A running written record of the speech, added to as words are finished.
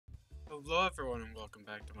Hello everyone and welcome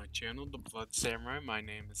back to my channel, The Blood Samurai. My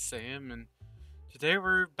name is Sam and today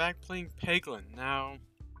we're back playing Peglin. Now,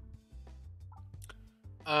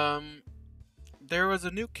 there was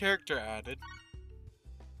a new character added,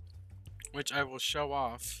 which I will show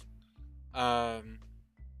off, hopefully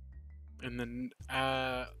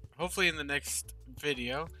in the next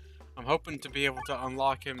video. I'm hoping to be able to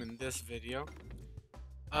unlock him in this video.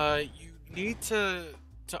 You need to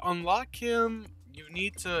unlock him, you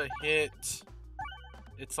need to hit,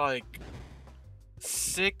 it's like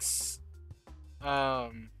 6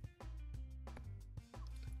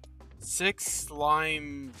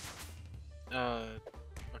 slime,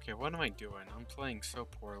 okay, what am I doing? I'm playing so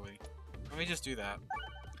poorly. Let me just do that.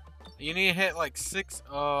 You need to hit like 6,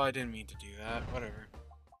 oh, I didn't mean to do that, whatever.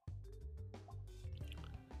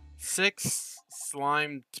 6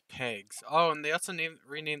 slimed pegs. Oh, and they also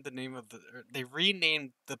renamed the name of they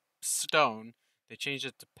renamed the stone. They changed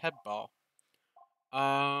it to Pedball.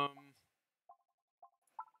 You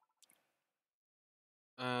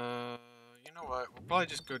know what? We'll probably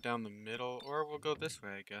just go down the middle, or we'll go this way,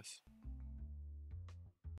 I guess.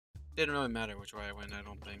 Didn't really matter which way I went, I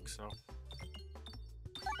don't think, so.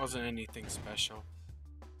 Wasn't anything special.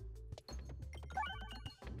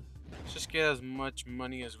 Let's just get as much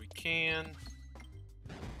money as we can.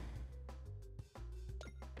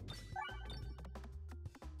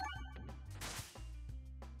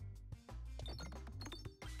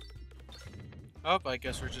 Oh, I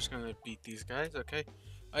guess we're just gonna beat these guys, okay.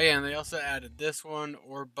 Oh yeah, and they also added this one,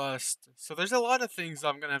 or bust. So there's a lot of things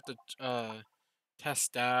I'm gonna have to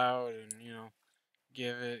test out and, you know,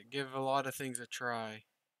 give a lot of things a try.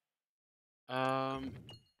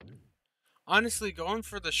 Honestly, going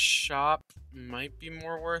for the shop might be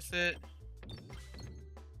more worth it.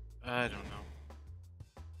 I don't know.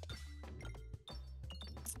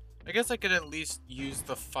 I guess I could at least use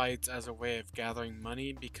the fights as a way of gathering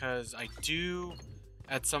money, because I do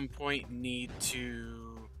at some point need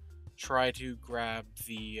to try to grab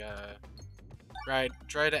the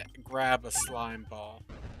try to grab a slime ball.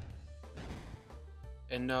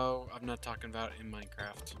 And no, I'm not talking about in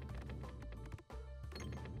Minecraft.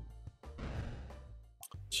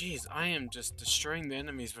 Jeez, I am just destroying the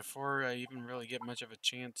enemies before I even really get much of a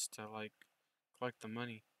chance to, like, collect the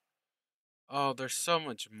money. Oh, there's so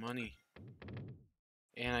much money.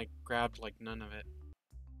 And I grabbed, like, none of it.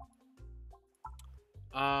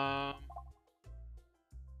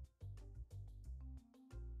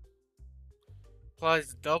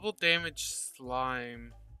 Applies double damage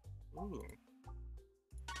slime. Ooh.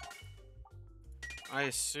 I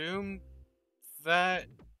assume that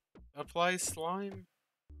applies slime?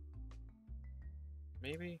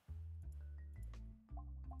 Maybe?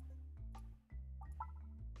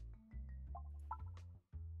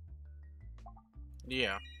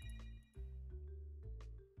 Yeah.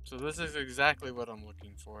 So this is exactly what I'm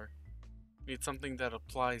looking for. Need something that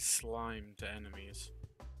applies slime to enemies.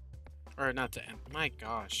 Or not to my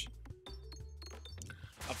gosh.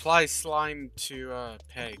 Applies slime to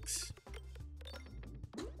pegs.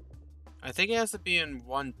 I think it has to be in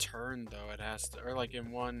one turn though. It has to, or like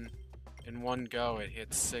in one go it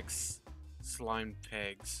hits 6 slime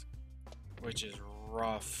pegs, which is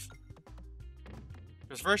rough.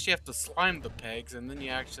 Because first you have to slime the pegs, and then you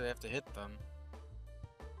actually have to hit them.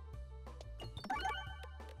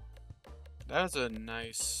 That was a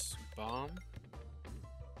nice bomb.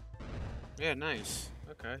 Yeah, nice.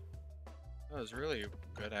 Okay. That was really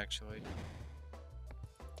good, actually.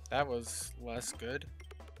 That was less good.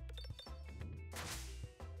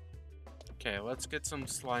 Okay, let's get some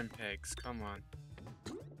slime pegs. Come on.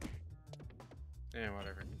 Yeah,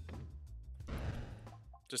 whatever.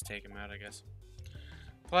 Just take them out, I guess.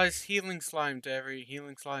 Applies healing slime to every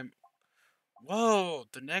healing slime. Whoa!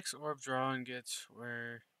 The next orb drawn gets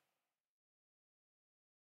where...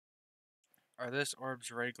 Are this orb's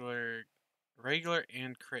regular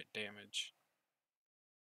and crit damage?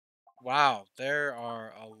 Wow, there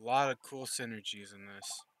are a lot of cool synergies in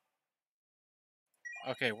this.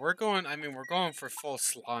 Okay, we're going for full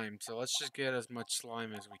slime, so let's just get as much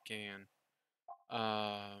slime as we can.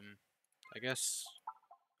 I guess,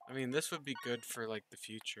 this would be good for, like, the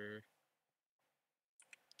future.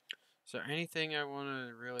 Is there anything I want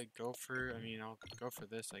to really go for? I'll go for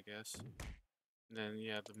this, I guess. And then,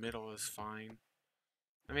 yeah, the middle is fine.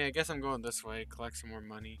 I guess I'm going this way, collect some more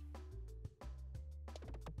money.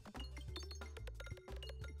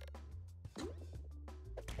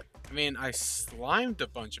 I slimed a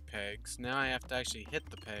bunch of pegs. Now I have to actually hit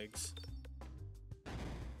the pegs.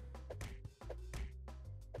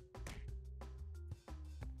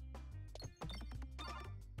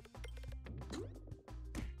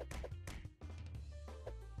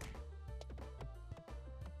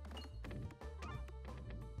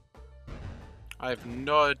 I have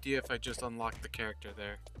no idea if I just unlocked the character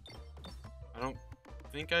there. I don't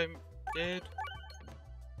think I did.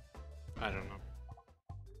 I don't know.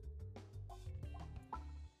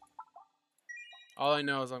 All I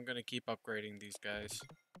know is I'm gonna keep upgrading these guys.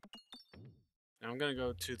 Now I'm gonna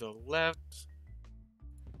go to the left.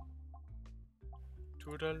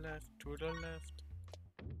 To the left, to the left.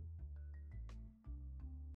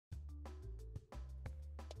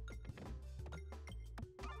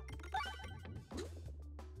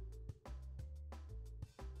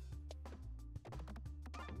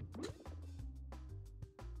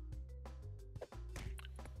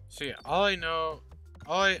 So yeah, all I know,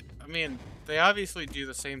 I mean, they obviously do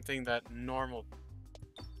the same thing that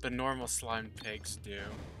the normal slime pigs do,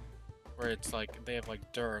 where it's like they have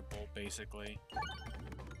like durable, basically.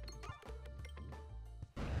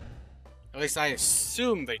 At least I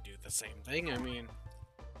assume they do the same thing. I mean,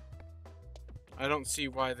 I don't see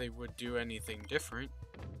why they would do anything different.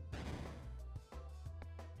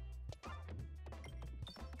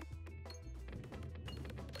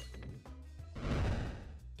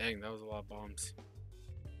 Dang, that was a lot of bombs.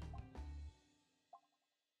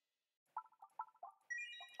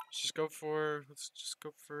 Let's just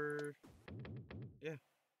go for, yeah.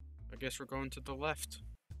 I guess we're going to the left.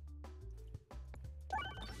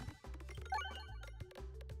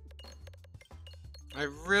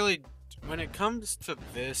 When it comes to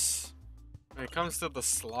this, when it comes to the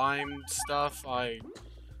slime stuff, I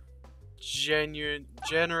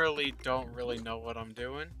generally don't really know what I'm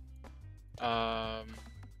doing.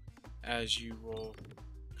 As you will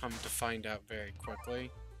come to find out very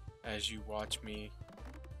quickly as you watch me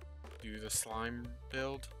do the slime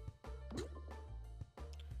build.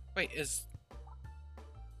 Wait,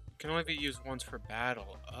 can only be used once per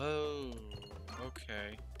battle. Oh,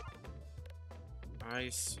 okay. I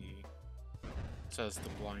see. Says the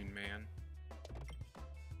blind man.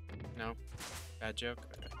 No? Bad joke?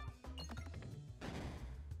 Okay.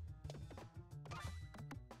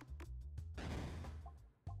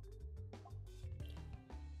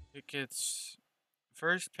 It gets...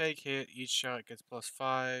 First peg hit, each shot gets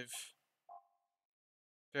 +5. If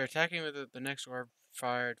they're attacking with it, the next orb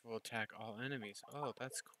fired will attack all enemies. Oh,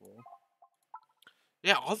 that's cool.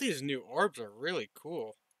 Yeah, all these new orbs are really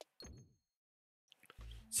cool.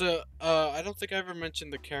 So, I don't think I ever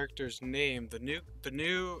mentioned the character's name. The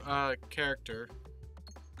new character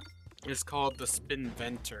is called the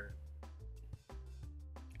Spinventor.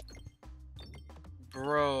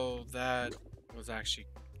 Bro, that was actually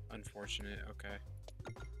unfortunate. Okay.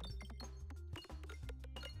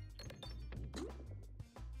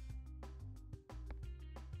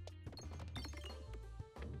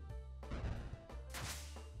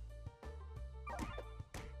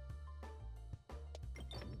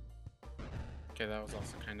 Okay, that was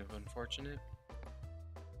also kind of unfortunate.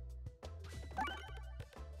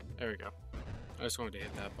 There we go. I just wanted to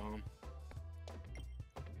hit that bomb.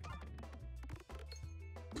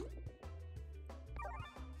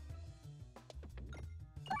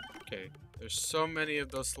 Okay, there's so many of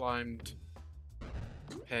those slimed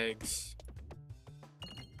pegs.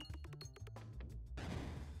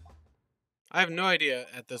 I have no idea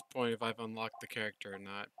at this point if I've unlocked the character or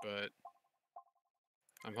not, but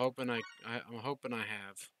I'm hoping I'm hoping I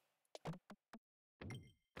have.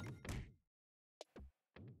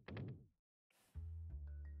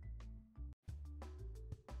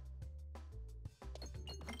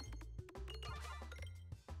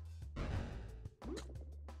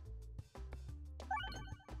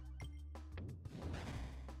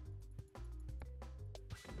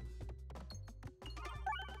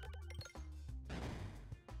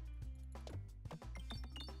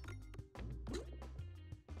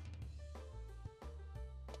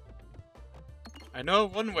 I know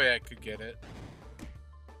one way I could get it.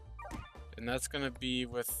 And that's gonna be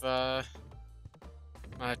with my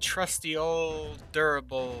trusty old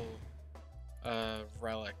durable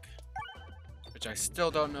relic. Which I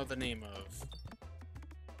still don't know the name of.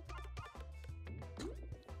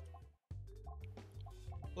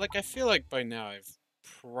 Like, I feel like by now I've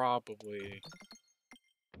probably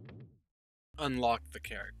unlocked the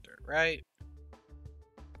character, right?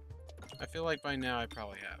 I feel like by now I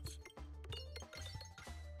probably have.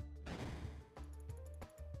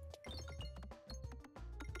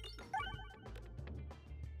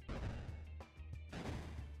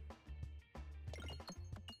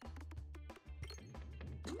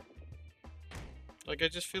 Like, I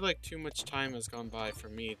just feel like too much time has gone by for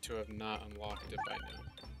me to have not unlocked it by now.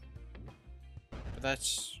 But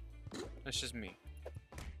that's just me.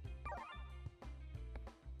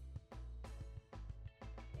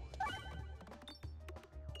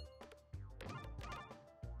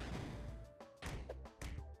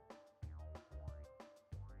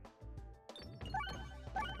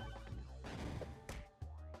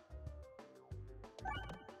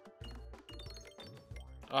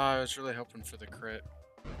 I was really hoping for the crit.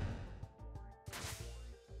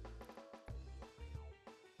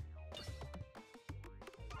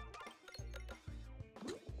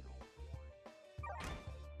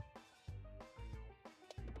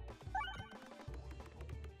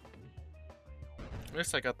 At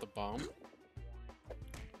least I got the bomb.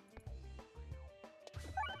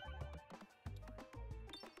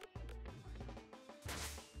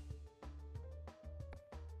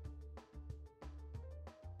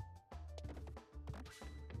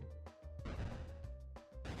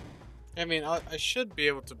 I mean, I should be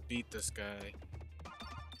able to beat this guy.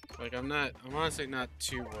 Like, I'm honestly not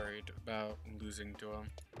too worried about losing to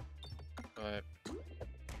him. But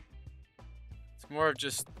it's more of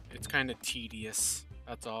just, it's kind of tedious,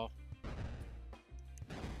 that's all.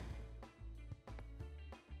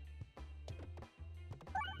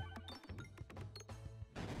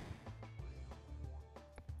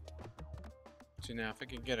 So now if I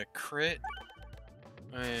can get a crit,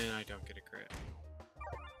 and I don't get a crit.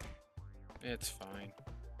 It's fine.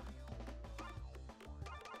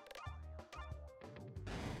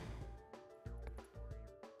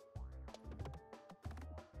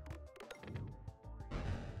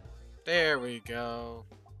 There we go.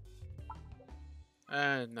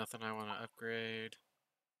 Nothing I want to upgrade.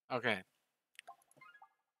 Okay.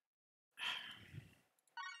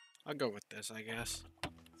 I'll go with this, I guess.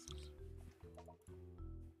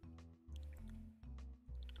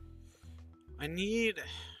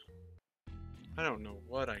 I don't know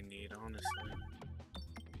what I need, honestly.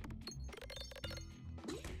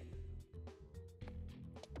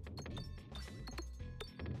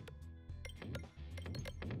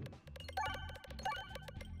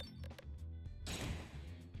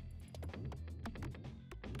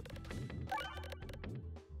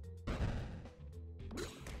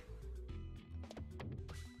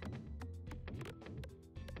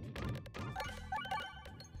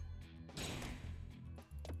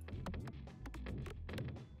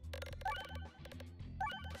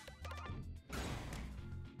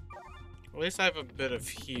 At least I have a bit of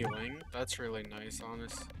healing. That's really nice,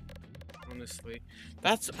 honestly.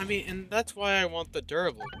 I mean, and that's why I want the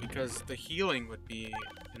durable, because the healing would be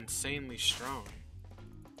insanely strong.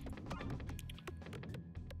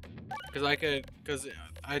 Because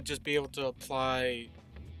I'd just be able to apply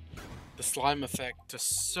the slime effect to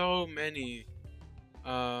so many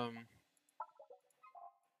orbs.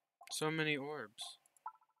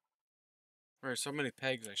 Or so many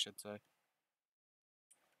pegs, I should say.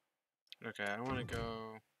 Okay, I want to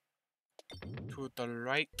go to the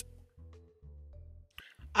right.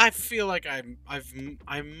 I feel like I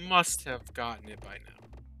must have gotten it by now.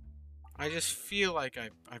 I just feel like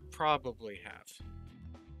I probably have.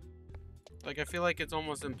 Like, I feel like it's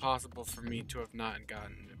almost impossible for me to have not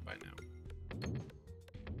gotten it by now.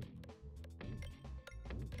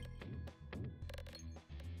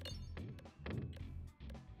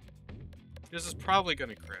 This is probably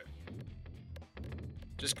gonna crit.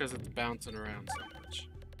 Just because it's bouncing around so much.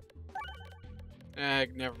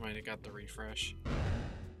 Never mind, it got the refresh.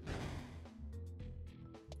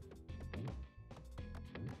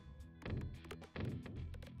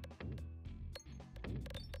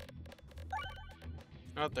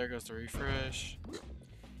 Oh, there goes the refresh.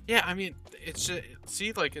 Yeah, I mean, it's just,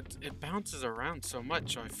 see, like, it bounces around so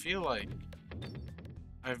much, so I feel like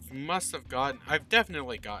I've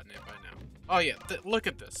definitely gotten it by now. Oh yeah, look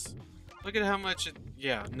at this. Look at how much it,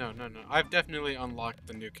 yeah, no. I've definitely unlocked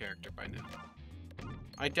the new character by now.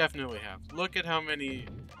 I definitely have. Look at how many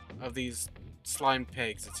of these slime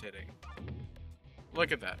pegs it's hitting.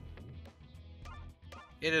 Look at that.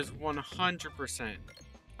 It is 100%.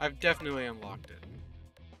 I've definitely unlocked it.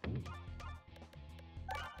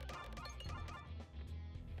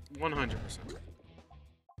 100%.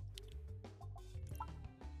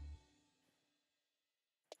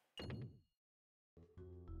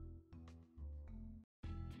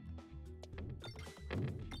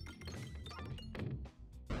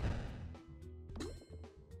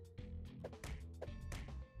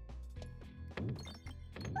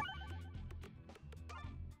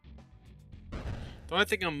 The only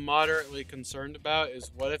thing I'm moderately concerned about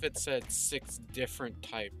is what if it said 6 different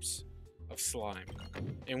types of slime?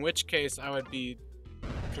 In which case I would be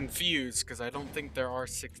confused because I don't think there are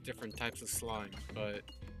 6 different types of slime, but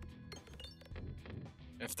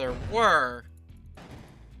if there were,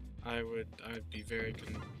 I'd be very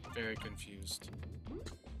confused.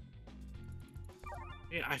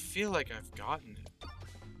 Yeah, I feel like I've gotten it.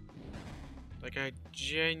 Like, I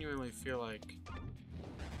genuinely feel like...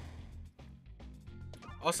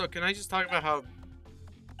 Also, can I just talk about how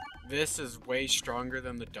this is way stronger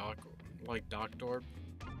than the Docked Orb?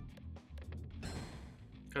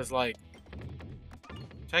 Because, like,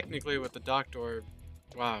 technically with the doctor,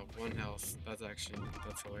 wow, 1 health. That's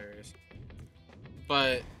hilarious.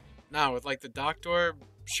 But, now with, like, the doctor,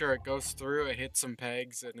 sure, it goes through, it hits some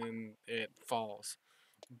pegs, and then it falls.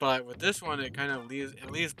 But with this one, it kind of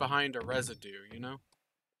leaves behind a residue, you know?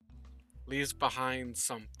 Leaves behind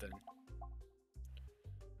something.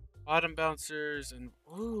 Bottom bouncers and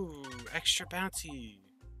ooh, extra bouncy.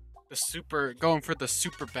 Going for the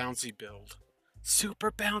super bouncy build.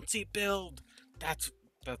 Super bouncy build. That's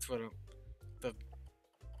what the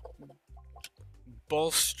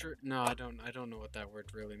bolster. No, I don't know what that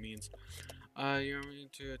word really means. You're going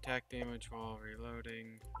to attack damage while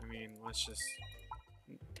reloading. I mean, let's just.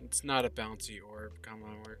 It's not a bouncy orb. Come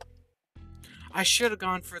on, I should have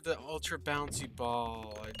gone for the ultra bouncy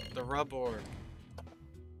ball, the rub orb.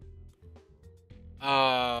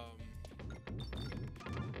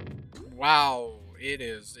 Wow, it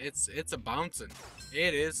is. It's a bouncing.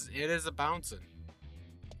 It is a bouncing.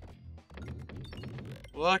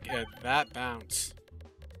 Look at that bounce.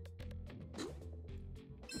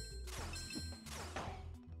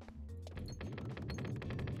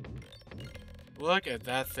 Look at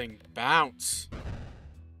that thing bounce.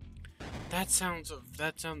 That sounds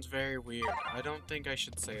very weird. I don't think I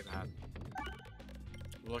should say that.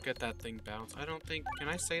 Look at that thing bounce. I don't think, can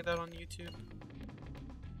I say that on YouTube?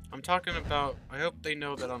 I'm talking about, I hope they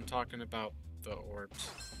know that I'm talking about the orbs.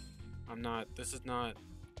 I'm not, this is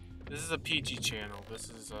a PG channel. This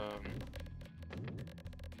is,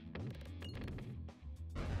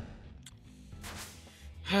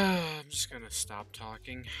 I'm just gonna stop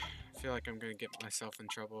talking. I feel like I'm gonna get myself in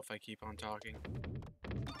trouble if I keep on talking.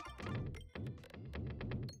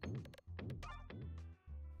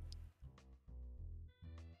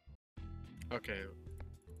 Okay.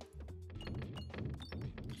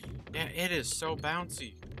 Yeah, it is so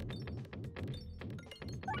bouncy.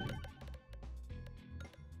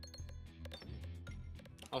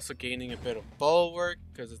 Also gaining a bit of bulwark,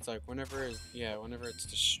 because it's like whenever it's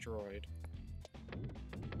destroyed.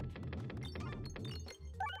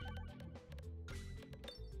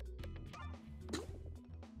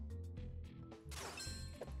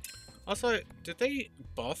 Also, did they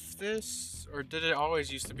buff this? Or did it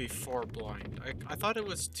always used to be 4 blind? I thought it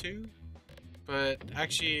was 2, but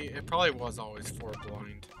actually it probably was always 4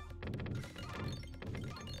 blind.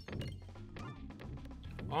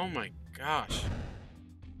 Oh my gosh.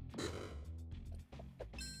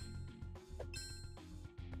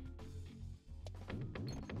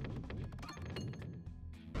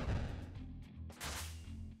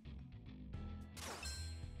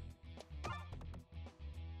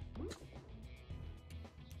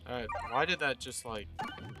 Why did that just like...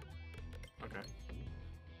 Okay.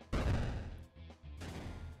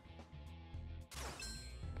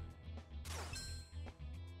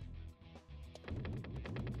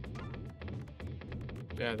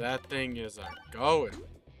 Yeah, that thing is going.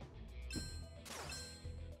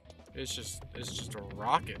 It's just a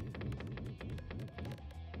rocket.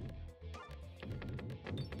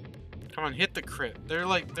 Come on, hit the crit.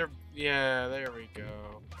 Yeah, there we go.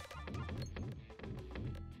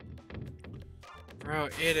 Bro,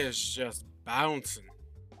 it is just bouncing.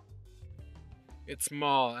 It's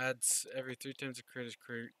small, adds every 3 times a crit is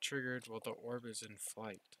triggered while the orb is in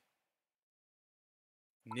flight.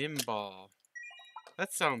 Nimball.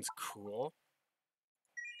 That sounds cool.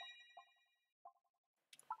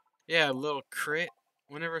 Yeah, a little crit.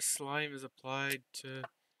 Whenever slime is applied to...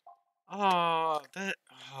 Oh,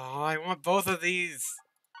 I want both of these.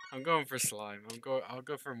 I'm going for slime. I'll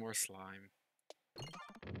go for more slime.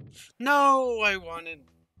 No, I wanted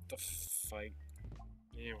the fight.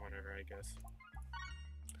 Yeah, whatever, I guess.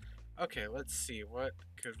 Okay, let's see. What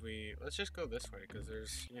could we... Let's just go this way, because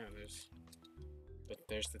there's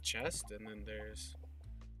the chest, and then there's...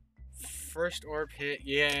 First orb hit.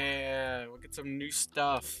 Yeah, we'll get some new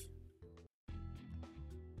stuff.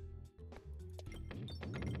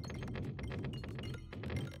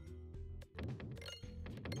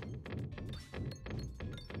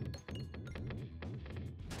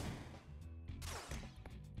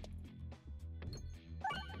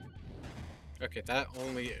 Okay, that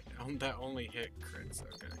only hit crits.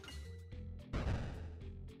 Okay.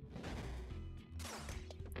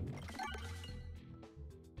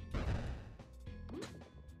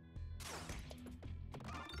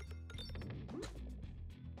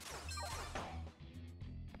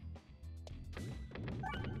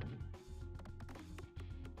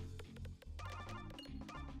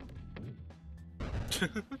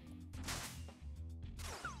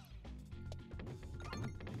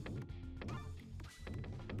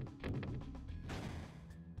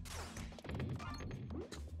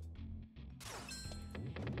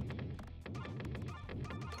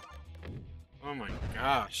 Oh my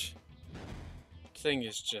gosh. Thing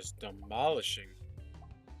is just demolishing.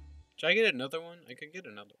 Should I get another one? I could get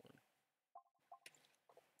another one.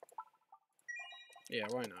 Yeah,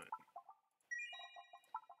 why not?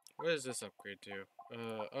 What does this upgrade to?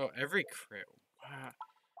 Oh, every crit. Wow.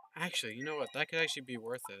 Actually, you know what? That could actually be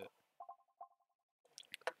worth it.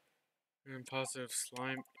 And positive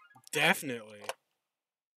slime. Definitely.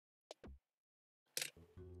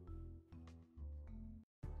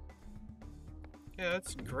 Yeah,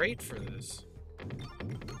 that's great for this.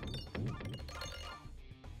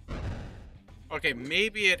 Okay,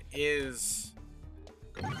 maybe it is...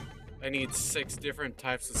 I need 6 different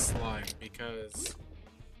types of slime because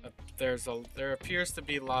there appears to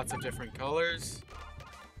be lots of different colors.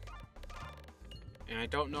 And I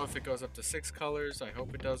don't know if it goes up to 6 colors. I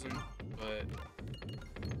hope it doesn't, but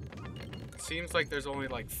it seems like there's only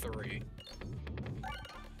like 3.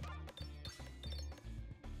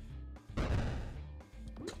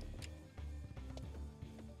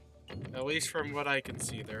 At least from what I can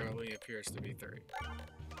see, there only appears to be 3.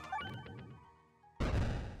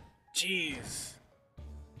 Jeez.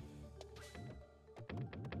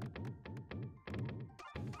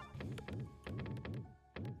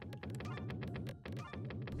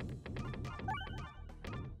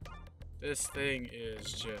 This thing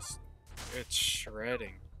is just... it's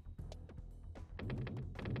shredding.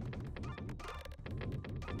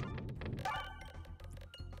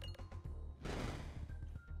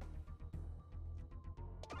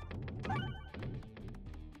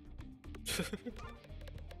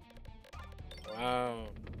 Wow.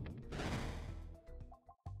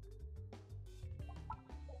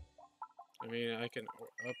 I mean, I can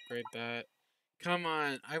upgrade that. Come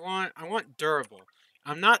on, I want durable.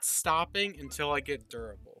 I'm not stopping until I get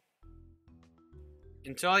durable.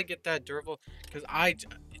 Until I get that durable, because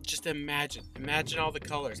just imagine all the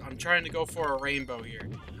colors. I'm trying to go for a rainbow here.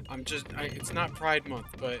 It's not Pride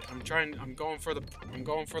Month, but I'm going for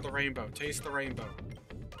the rainbow. Taste the rainbow.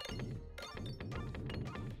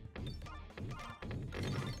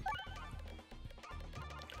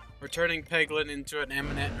 We're turning Peglin into an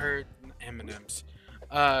M&M's,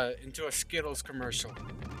 into a Skittles commercial.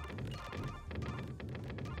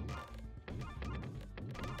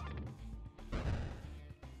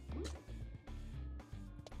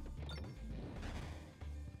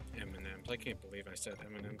 M&M's. I can't believe I said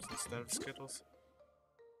M&M's instead of Skittles.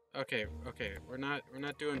 Okay, we're not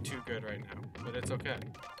doing too good right now, but it's okay.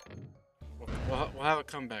 We'll have a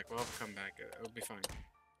comeback. It'll be fine.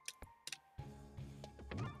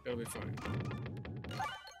 It'll be fine.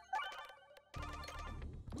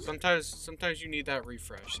 Sometimes you need that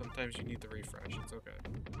refresh. Sometimes you need the refresh. It's okay.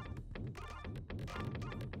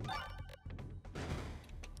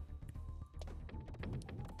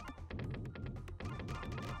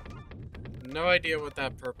 No idea what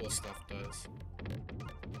that purple stuff does.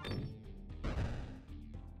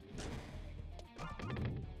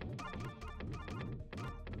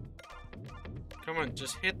 Come on,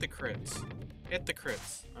 just hit the crits. Hit the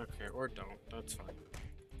crits. Okay, or don't. That's fine.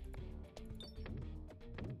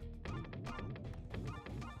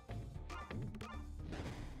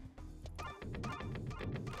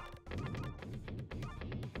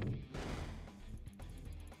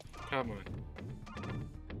 Come on.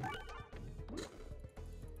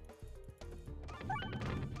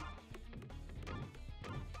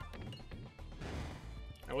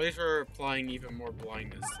 At least we're applying even more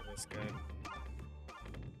blindness to this guy.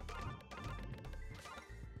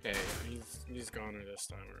 Okay, he's goner this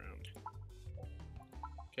time around.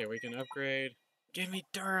 Okay, we can upgrade. Give me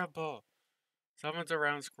durable! Summons a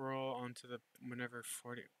round squirrel onto the whenever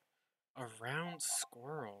 40. A round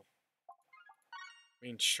squirrel? I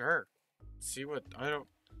mean, sure. See what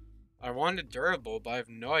I wanted durable, but I have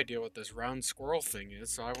no idea what this round squirrel thing is,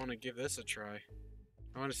 so I want to give this a try.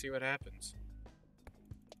 I want to see what happens.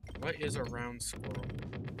 What is a round squirrel?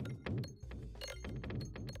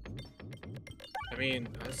 I mean,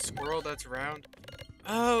 a squirrel that's round?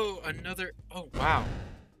 Oh, another... Oh, wow.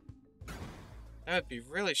 That would be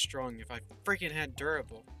really strong if I freaking had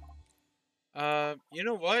durable. You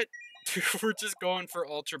know what? We're just going for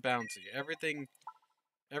ultra bouncy. Everything...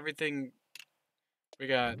 We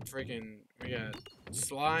got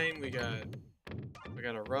slime, we got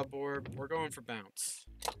a rub orb. We're going for bounce.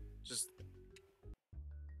 Just...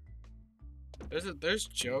 There's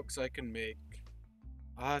jokes I can make.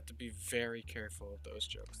 I'll have to be very careful of those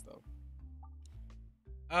jokes, though.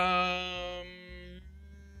 I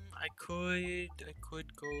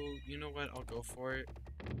could go, you know what, I'll go for it.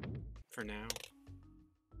 For now.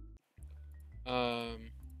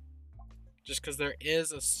 Just because there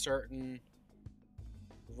is a certain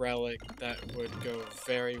relic that would go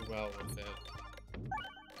very well with it.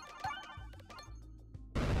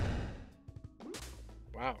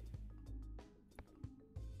 Wow.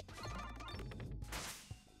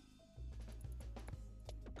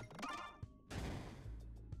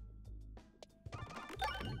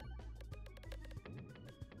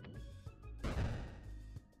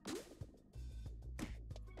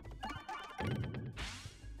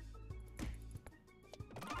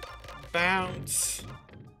 Bounce!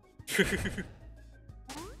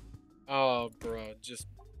 Oh, bro, just...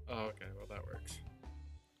 Oh, okay, well that works.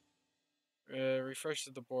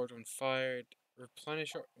 Refreshes the board when fired.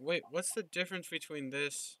 Replenish... Wait, what's the difference between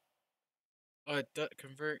this? Oh, it does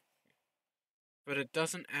convert... But it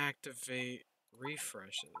doesn't activate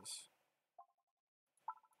refreshes.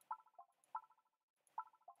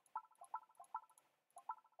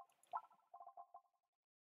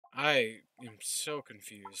 I am so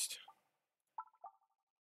confused.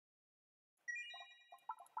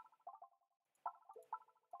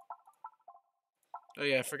 Oh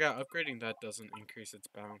yeah, I forgot upgrading that doesn't increase its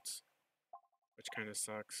bounce, which kind of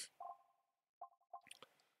sucks.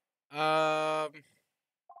 We're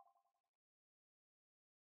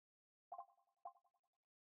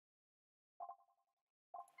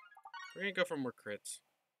gonna go for more crits.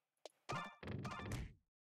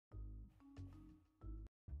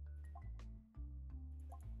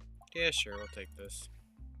 Yeah, sure, we'll take this.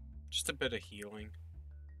 Just a bit of healing.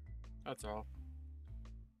 That's all.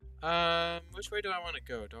 Which way do I want to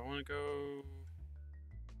go? Do I want to go...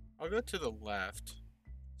 I'll go to the left.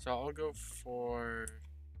 So I'll go for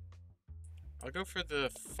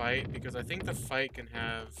the fight, because I think the fight can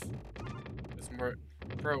have this more...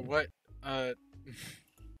 Bro, what? Okay.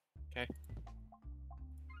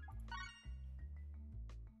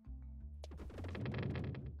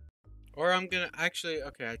 Or I'm gonna... Actually,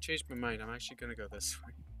 okay, I changed my mind. I'm actually gonna go this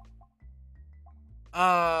way.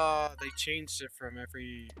 Ah, they changed it from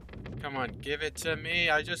every... Come on, give it to me.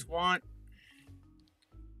 I just want...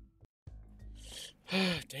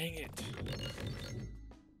 Dang it.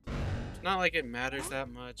 It's not like it matters that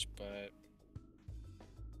much, but...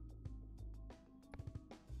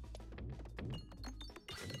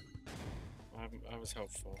 I was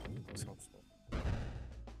helpful. I was helpful.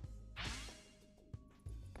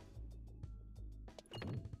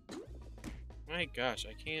 My gosh,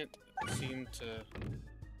 I can't seem to...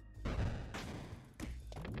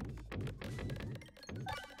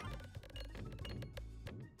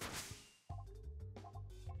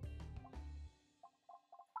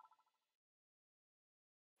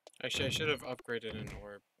 Actually, I should have upgraded an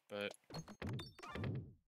orb, but...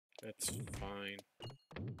 That's fine.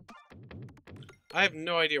 I have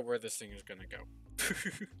no idea where this thing is gonna go.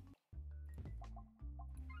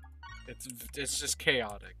 It's just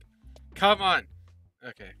chaotic. Come on!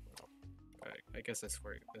 Okay, well, I guess this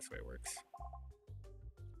way works.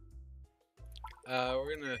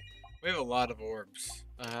 We have a lot of orbs.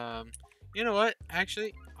 You know what?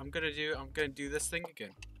 Actually, I'm gonna do this thing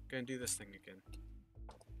again.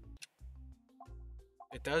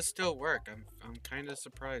 It does still work. I'm kind of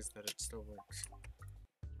surprised that it still works.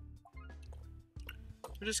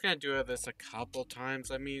 I'm just gonna do this a couple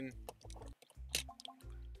times. I mean,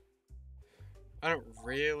 I don't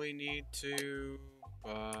really need to,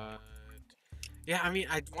 but yeah, I mean,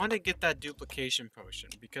 I want to get that duplication potion,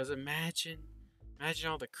 because imagine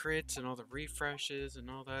all the crits and all the refreshes and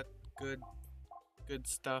all that good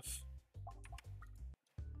stuff.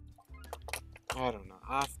 I don't know.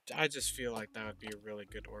 I just feel like that would be a really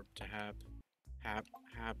good orb to have.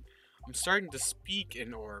 I'm starting to speak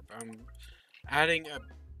in orb. I'm adding a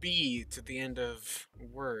B to the end of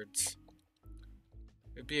words.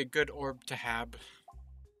 It'd be a good orb to have.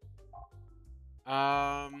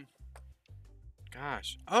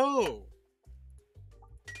 Gosh. Oh!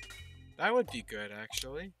 That would be good,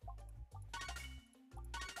 actually.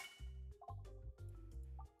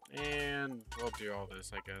 And we'll do all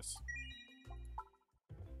this, I guess.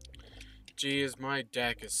 Geez, my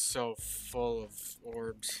deck is so full of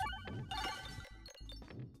orbs.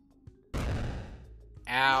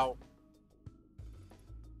 Ow.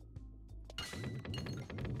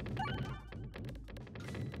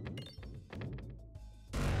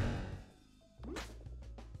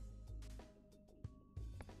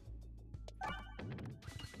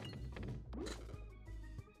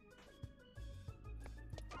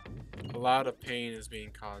 A lot of pain is being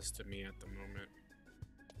caused to me at the moment.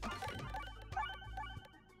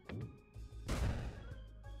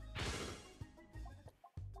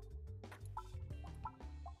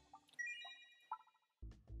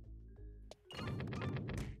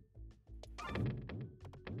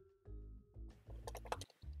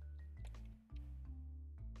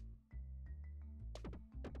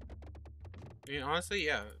 I mean, honestly,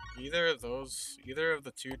 yeah. Either of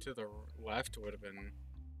the two to the left would have been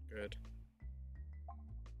good.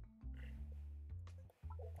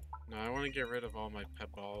 No, I want to get rid of all my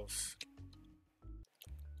pet balls.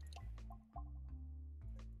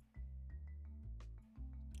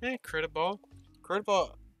 Hey, crit ball. Crit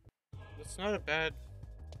ball. That's not a bad.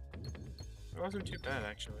 It wasn't too bad,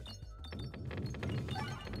 actually.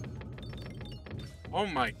 Oh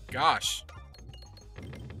my gosh.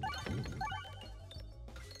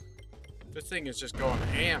 This thing is just going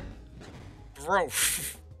ham. Bro.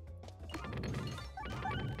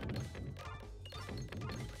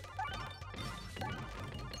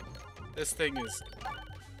 This thing is...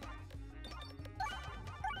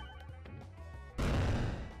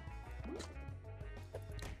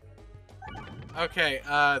 Okay,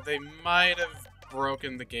 they might have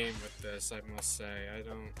broken the game with this, I must say. I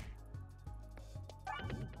don't...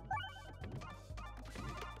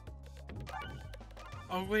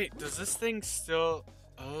 Oh wait, does this thing still...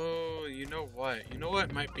 Oh, you know what? You know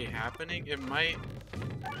what might be happening? It might...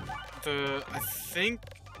 I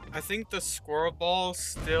think the squirrel ball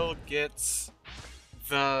still gets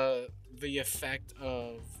the effect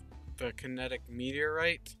of the kinetic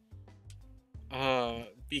meteorite.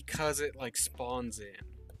 Because it like spawns in.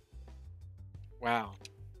 Wow.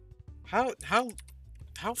 How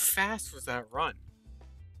fast was that run?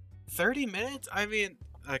 30 minutes? I mean,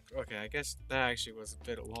 like, okay, I guess that actually was a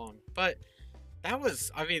bit long, but that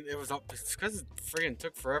was, I mean, it's because it friggin'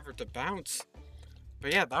 took forever to bounce.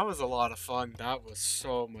 But yeah, that was a lot of fun. That was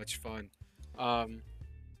so much fun.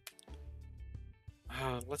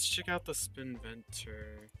 Let's check out the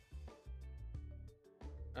Spinventor.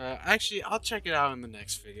 Actually, I'll check it out in the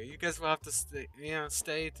next video. You guys will have to stay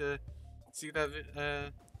to see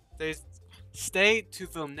that. Stay to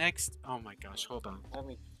the next. Oh my gosh, hold on.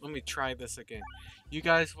 Let me try this again. You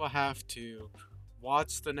guys will have to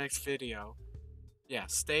watch the next video. Yeah,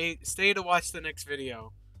 stay to watch the next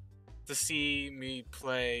video to see me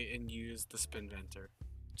play and use the Spinventor.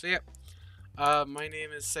 So yeah, my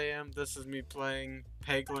name is Sam. This is me playing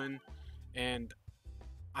Peglin, and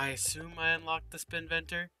I assume I unlocked the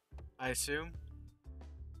Spinventor. I assume.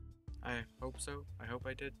 I hope so. I hope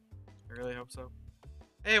I did. I really hope so.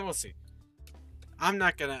 Hey, we'll see. I'm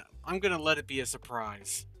gonna let it be a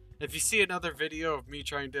surprise. If you see another video of me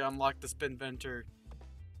trying to unlock the Spinventor,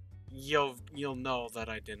 you'll know that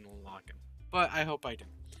I didn't unlock him. But I hope I did.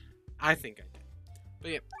 I think I did.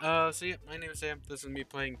 But yeah, so yeah, my name is Sam. This is me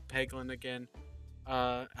playing Peglin again.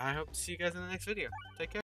 I hope to see you guys in the next video. Take care.